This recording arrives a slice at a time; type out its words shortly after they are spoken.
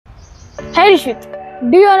Hey Rishit,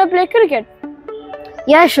 do you want to play cricket?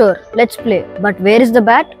 Yeah, sure, let's play. But where is the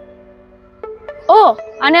bat? Oh,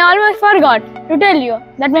 and I almost forgot to tell you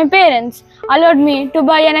that my parents allowed me to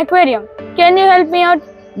buy an aquarium. Can you help me out?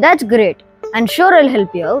 That's great. And sure, I'll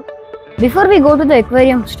help you out. Before we go to the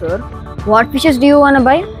aquarium store, what fishes do you want to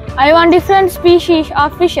buy? I want different species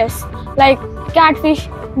of fishes like catfish,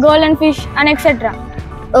 golden fish, and etc.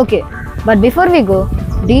 Okay, but before we go,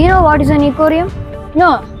 do you know what is an ecorium?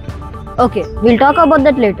 No. Okay, we'll talk about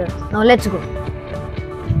that later. Now let's go.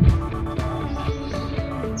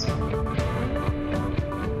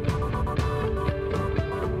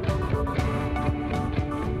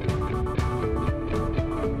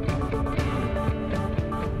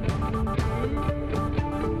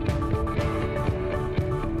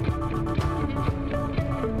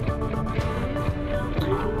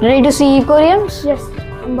 Ready to see ecoriums? Yes.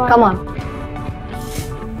 Come on.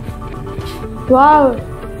 Wow,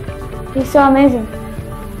 it's so amazing.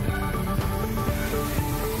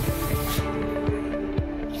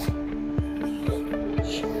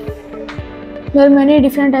 There are many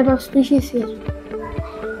different types of species here.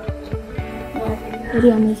 Wow, very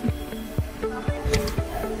amazing.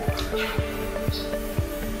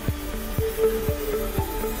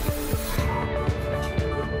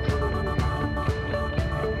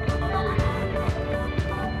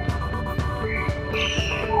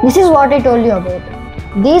 This is what I told you about.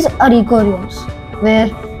 These are ecoriums, where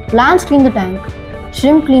plants clean the tank,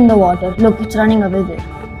 shrimp clean the water. Look, it's running away there.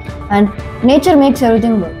 And nature makes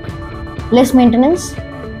everything work. Less maintenance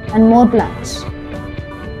and more plants.